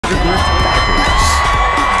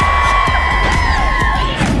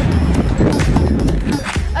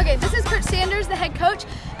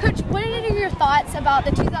Coach, what are your thoughts about the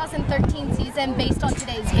 2013 season based on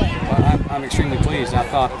today's game? Well, I'm extremely pleased. I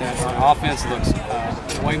thought that our offense looks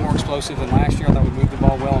way more explosive than last year. I thought we moved the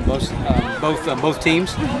ball well on both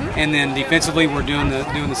teams, and then defensively we're doing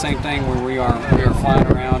the same thing where we are flying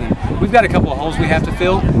around, and we've got a couple of holes we have to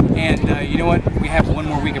fill. And you know what? We have one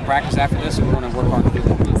more week of practice after this, and we're going to work hard to do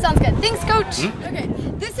that. Sounds good. Thanks, Coach. Okay,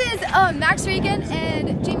 this is Max Regan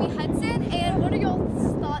and Jamie Hudson, and what are your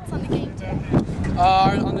thoughts on the game today?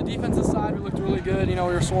 On the defensive side, we looked really good. You know,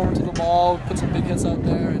 we were swarming to the ball, put some big hits out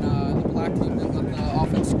there, and the black team didn't let the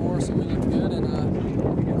offense score, so we looked good. And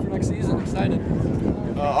we'll be good for next season. Excited.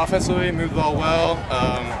 Offensively, moved the ball well.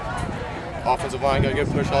 Offensive line got a good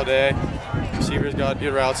push all day. Receivers got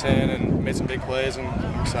good routes in and made some big plays, and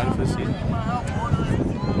I'm excited for the season.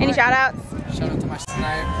 Any shout-outs? Shout out to my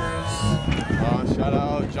snipers. Shout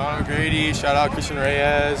out John O'Grady. Shout out Christian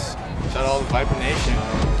Reyes. Shout out the Viper Nation.